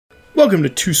Welcome to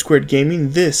 2 Squared Gaming.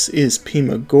 This is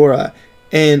Pimagora,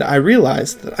 and I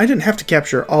realized that I didn't have to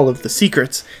capture all of the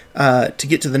secrets to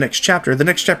get to the next chapter. The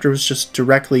next chapter was just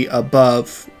directly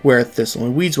above where Thistle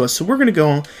and Weeds was, so we're going to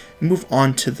go and move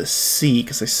on to the sea,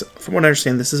 because from what I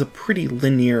understand, this is a pretty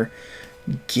linear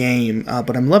game,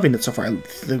 but I'm loving it so far.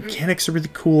 The mechanics are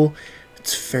really cool.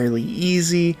 It's fairly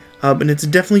easy, and it's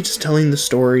definitely just telling the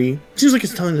story. It seems like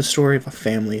it's telling the story of a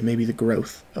family, and maybe the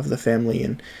growth of the family,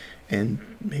 and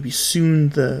maybe soon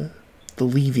the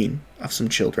leaving of some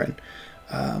children.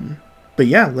 But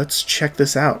yeah, let's check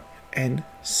this out and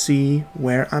see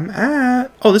where I'm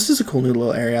at. Oh, this is a cool new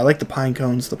little area. I like the pine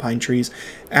cones, the pine trees.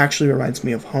 Actually reminds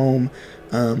me of home.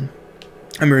 I'm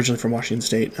originally from Washington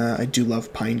State. I do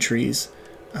love pine trees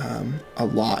a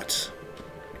lot.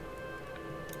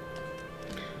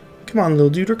 Come on, little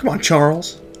dude, or come on,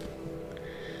 Charles.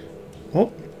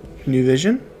 Oh, new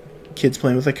vision. Kids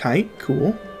playing with a kite.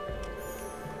 Cool.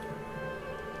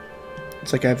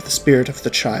 It's like I have the spirit of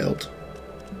the child.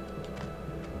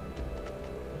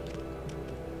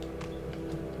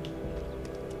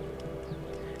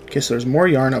 Okay, so there's more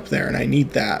yarn up there, and I need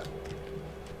that.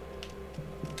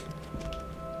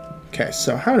 Okay,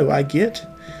 so how do I get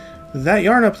that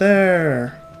yarn up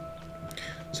there?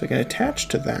 So I can attach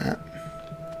to that.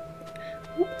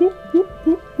 Whoop, whoop,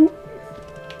 whoop, whoop, whoop.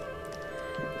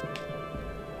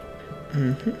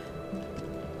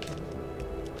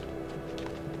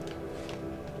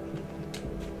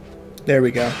 There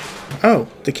we go. Oh,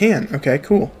 the can. Okay,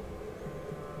 cool.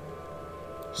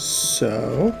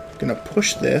 So, I'm gonna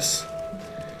push this.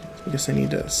 I guess I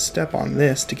need to step on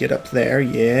this to get up there.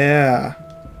 Yeah.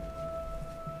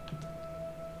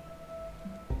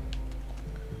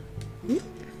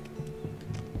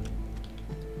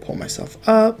 Pull myself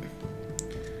up.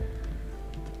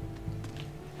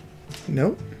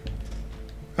 Nope.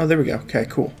 Oh, there we go. Okay,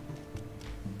 cool.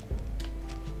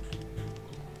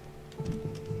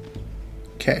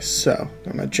 Okay, so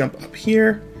I'm gonna jump up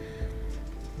here.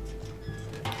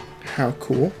 How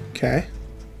cool. Okay.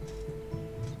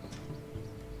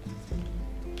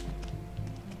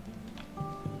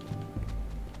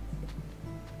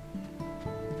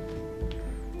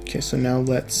 Okay, so now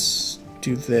let's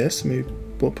do this. Maybe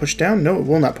we'll push down. No, it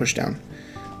will not push down.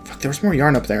 Fuck, there was more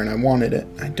yarn up there and I wanted it.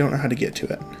 I don't know how to get to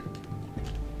it.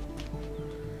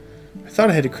 I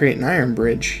thought I had to create an iron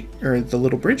bridge, or the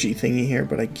little bridgey thingy here,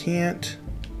 but I can't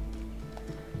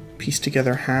piece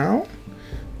together how.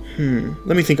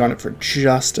 Let me think on it for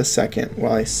just a second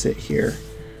while I sit here.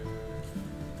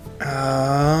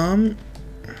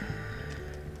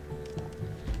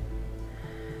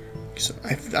 So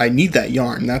I need that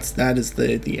yarn. That is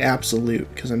the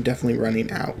absolute, because I'm definitely running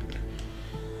out,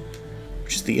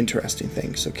 which is the interesting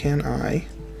thing. So I'm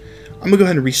gonna go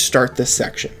ahead and restart this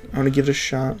section. I'm gonna give it a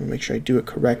shot and make sure I do it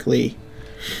correctly.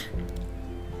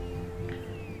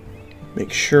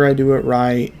 Make sure I do it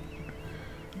right.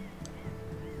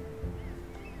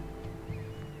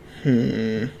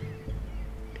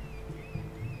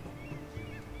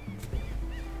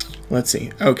 Let's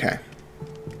see. Okay.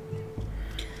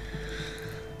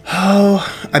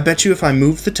 Oh, I bet you if I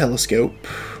move the telescope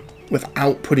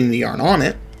without putting the yarn on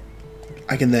it,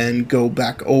 I can then go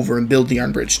back over and build the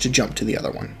yarn bridge to jump to the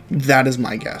other one. That is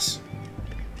my guess.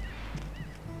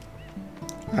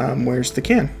 Where's the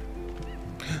can?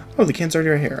 Oh, the can's already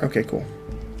right here. Okay, cool.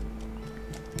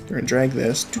 We're gonna drag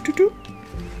this.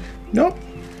 Nope.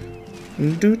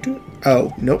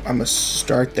 Oh, nope, I'm gonna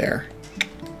start there.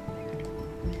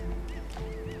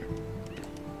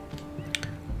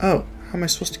 Oh, how am I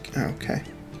supposed to... okay.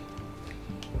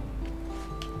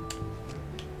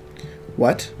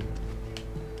 What?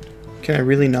 Can I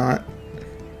really not?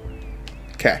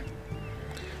 Okay.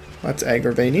 That's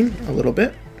aggravating a little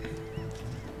bit.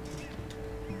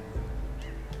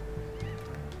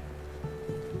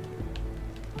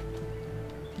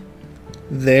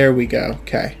 There we go.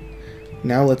 Okay.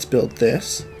 Now let's build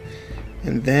this,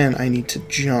 and then I need to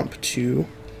jump to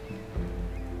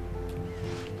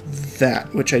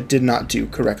that, which I did not do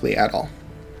correctly at all.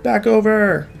 Back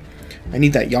over! I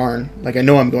need that yarn. Like, I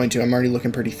know I'm going to. I'm already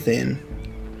looking pretty thin.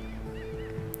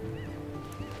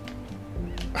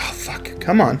 Oh, fuck.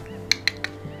 Come on.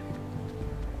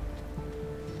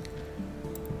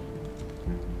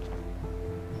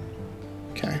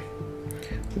 Okay.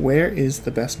 Where is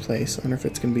the best place? I wonder if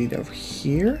it's going to be over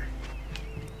here.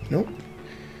 Nope.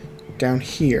 Down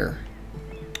here.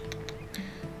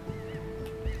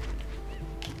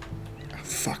 Oh,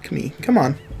 fuck me. Come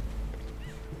on.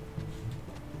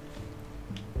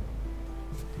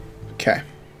 Okay.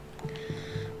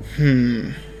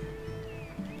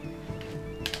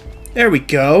 There we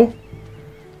go.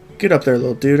 Get up there,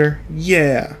 little duder.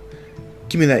 Yeah.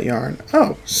 Give me that yarn.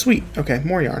 Oh, sweet. Okay,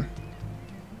 more yarn.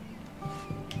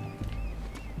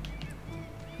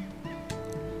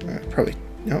 Probably.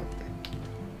 No.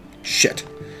 Shit.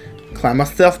 Climb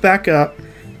myself back up.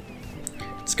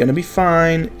 It's gonna be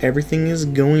fine. Everything is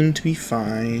going to be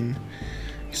fine.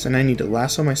 So then I need to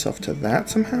lasso myself to that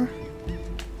somehow.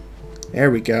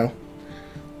 There we go.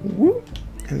 Whoop.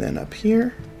 And then up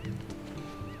here.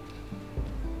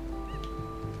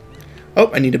 Oh,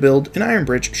 I need to build an iron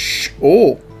bridge. Shh.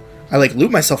 Oh, I like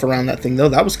loop myself around that thing though.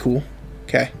 That was cool.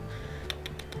 Okay.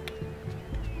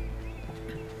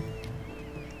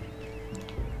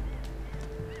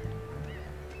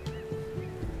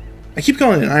 I keep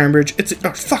calling it an iron bridge. It's a,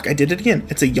 oh fuck, I did it again.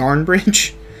 It's a yarn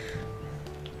bridge.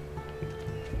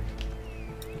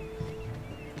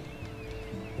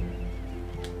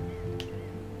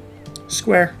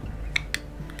 Square.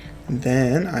 And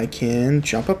then I can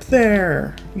jump up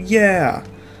there. Yeah.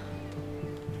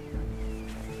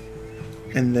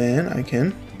 And then I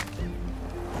can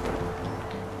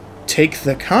take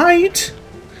the kite.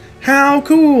 How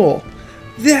cool.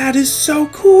 That is so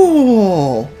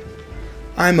cool.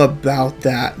 I'm about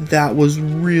that. That was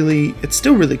really... It's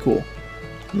still really cool.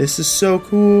 This is so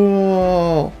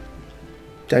cool.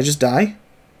 Did I just die?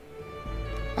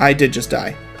 I did just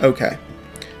die. Okay.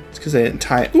 It's because I didn't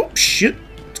tie it. Oops, shit.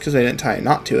 It's because I didn't tie a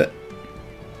knot to it.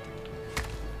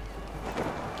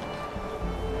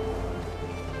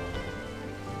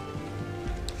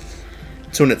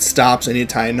 So when it stops, I need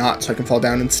to tie a knot so I can fall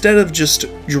down instead of just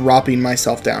dropping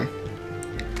myself down.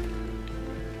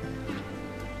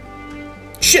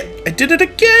 Shit! I did it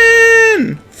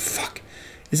again! Fuck.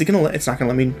 Is it gonna let... It's not gonna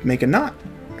let me make a knot.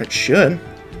 It should.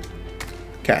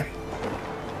 Okay.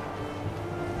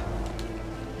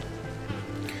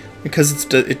 Because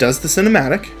it does the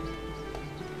cinematic.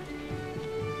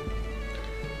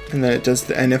 And then it does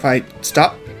the... And if I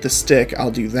stop the stick,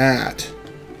 I'll do that.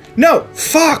 No!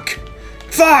 Fuck!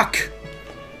 Fuck!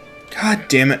 God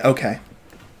damn it. Okay.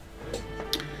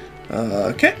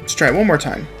 Okay, let's try it one more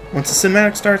time. Once the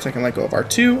cinematic starts, I can let go of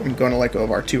R2. I'm going to let go of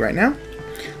R2 right now.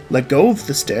 Let go of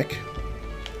the stick.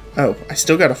 Oh, I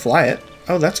still got to fly it.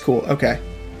 Oh, that's cool. Okay.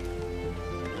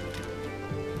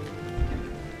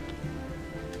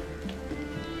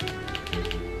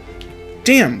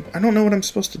 Damn, I don't know what I'm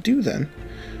supposed to do then.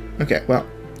 Okay, well,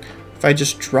 if I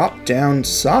just drop down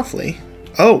softly...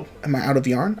 Oh, am I out of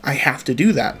yarn? I have to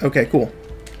do that. Okay, cool.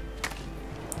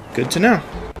 Good to know.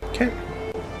 Okay.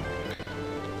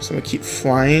 So I'm going to keep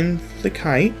flying the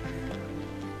kite.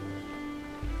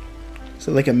 Is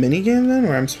it like a mini game then,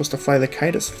 where I'm supposed to fly the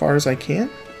kite as far as I can?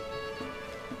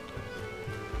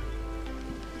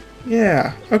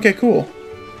 Yeah. Okay, cool.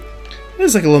 It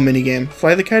is like a little mini game.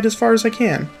 Fly the kite as far as I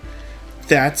can.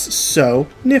 That's so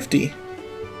nifty.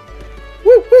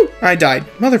 Woo woo! I died.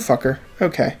 Motherfucker.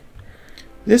 Okay.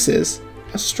 This is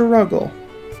a struggle.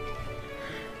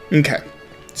 Okay.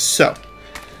 So.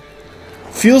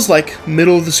 Feels like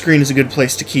middle of the screen is a good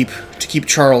place to keep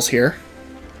Charles here.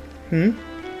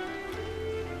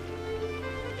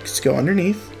 Let's go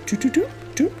underneath. Doop, doop, doop,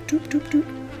 doop, doop, doop, doop.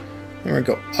 And we're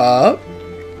gonna go up.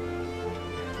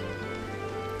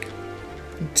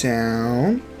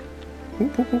 Down.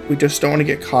 Oop, oop, oop. We just don't want to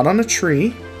get caught on a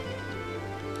tree.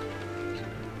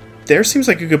 There seems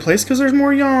like a good place because there's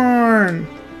more yarn.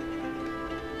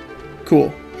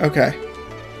 Cool. Okay.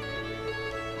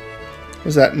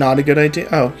 Was that not a good idea?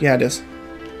 Oh, yeah, it is.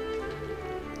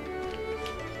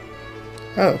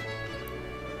 Oh.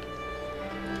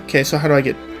 Okay, so how do I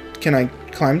get... Can I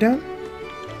climb down?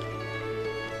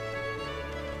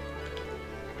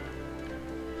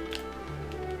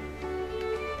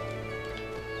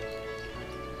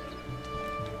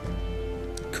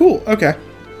 Cool, okay.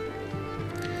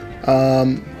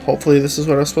 Hopefully this is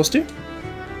what I was supposed to do.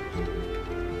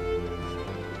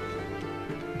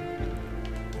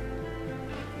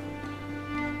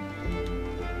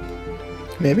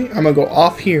 Maybe. I'm gonna go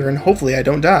off here and hopefully I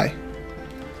don't die.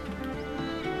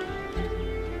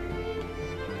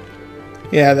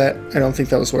 Yeah, I don't think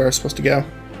that was where I was supposed to go.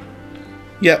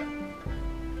 Yep.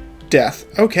 Death.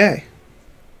 Okay.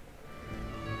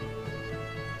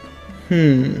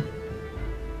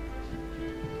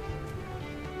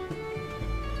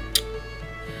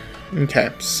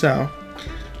 Okay, so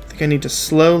I think I need to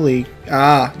slowly...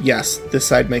 Ah, yes, this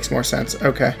side makes more sense.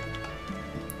 Okay.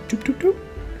 Doop, doop, doop.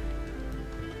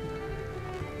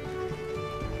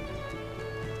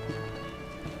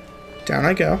 Down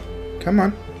I go. Come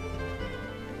on.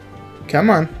 Come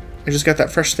on. I just got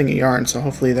that fresh thing of yarn, so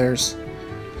hopefully there's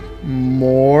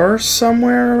more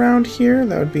somewhere around here.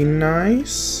 That would be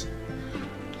nice.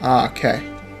 Ah, okay.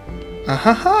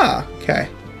 Ahaha! Okay.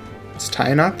 Let's tie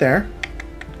a knot there.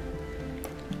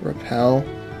 Rappel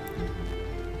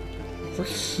over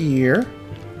here.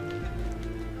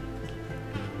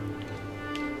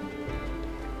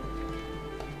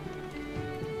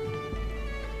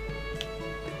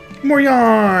 More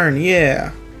yarn!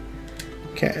 Yeah!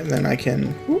 Okay, and then I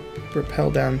can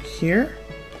rappel down here.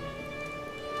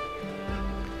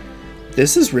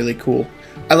 This is really cool.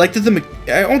 I like that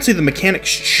I won't say the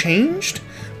mechanics changed,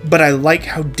 but I like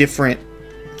how different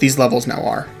these levels now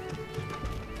are.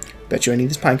 Bet you I need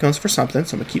these pine cones for something,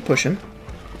 so I'm gonna keep pushing.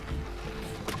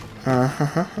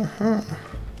 I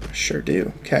sure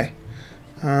do. Okay.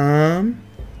 Yeah,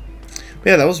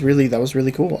 that was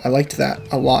really cool. I liked that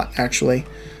a lot, actually.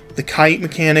 The kite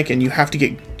mechanic, and you kind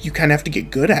of have to get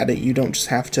good at it. You don't just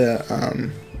have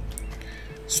to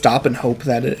stop and hope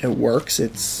that it works.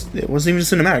 It wasn't even a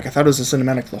cinematic. I thought it was a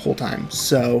cinematic the whole time.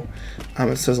 So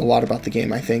it says a lot about the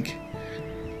game, I think.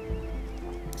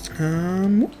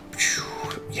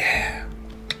 Yeah.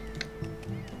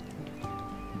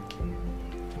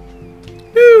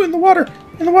 Ooh, in the water!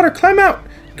 In the water! Climb out!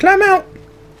 Climb out!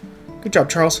 Good job,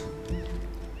 Charles.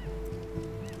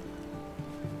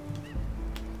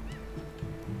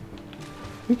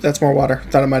 Oop, that's more water.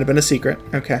 Thought it might have been a secret.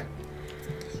 Okay.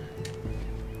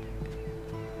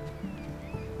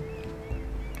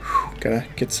 Whew, gotta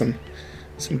get some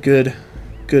good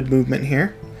movement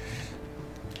here.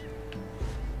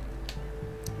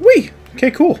 Whee!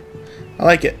 Okay, cool. I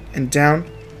like it. And down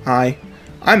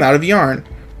I'm out of yarn.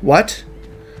 What?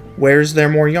 Where's there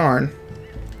more yarn?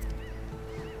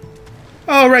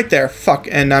 Oh, right there. Fuck.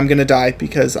 And I'm gonna die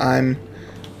because I'm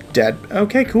dead.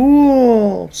 Okay,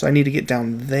 cool. So I need to get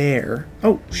down there.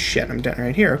 Oh, shit. I'm down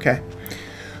right here. Okay.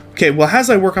 Okay, well, as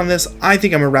I work on this, I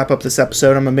think I'm going to wrap up this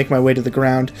episode. I'm going to make my way to the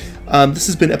ground. This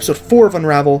has been episode 4 of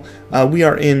Unravel. We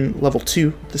are in level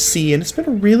 2, the sea, and it's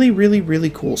been really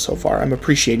cool so far. I'm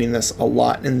appreciating this a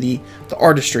lot and the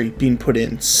artistry being put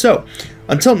in. So,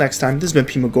 until next time, this has been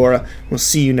Pimagora. We'll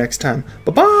see you next time.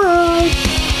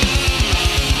 Bye-bye!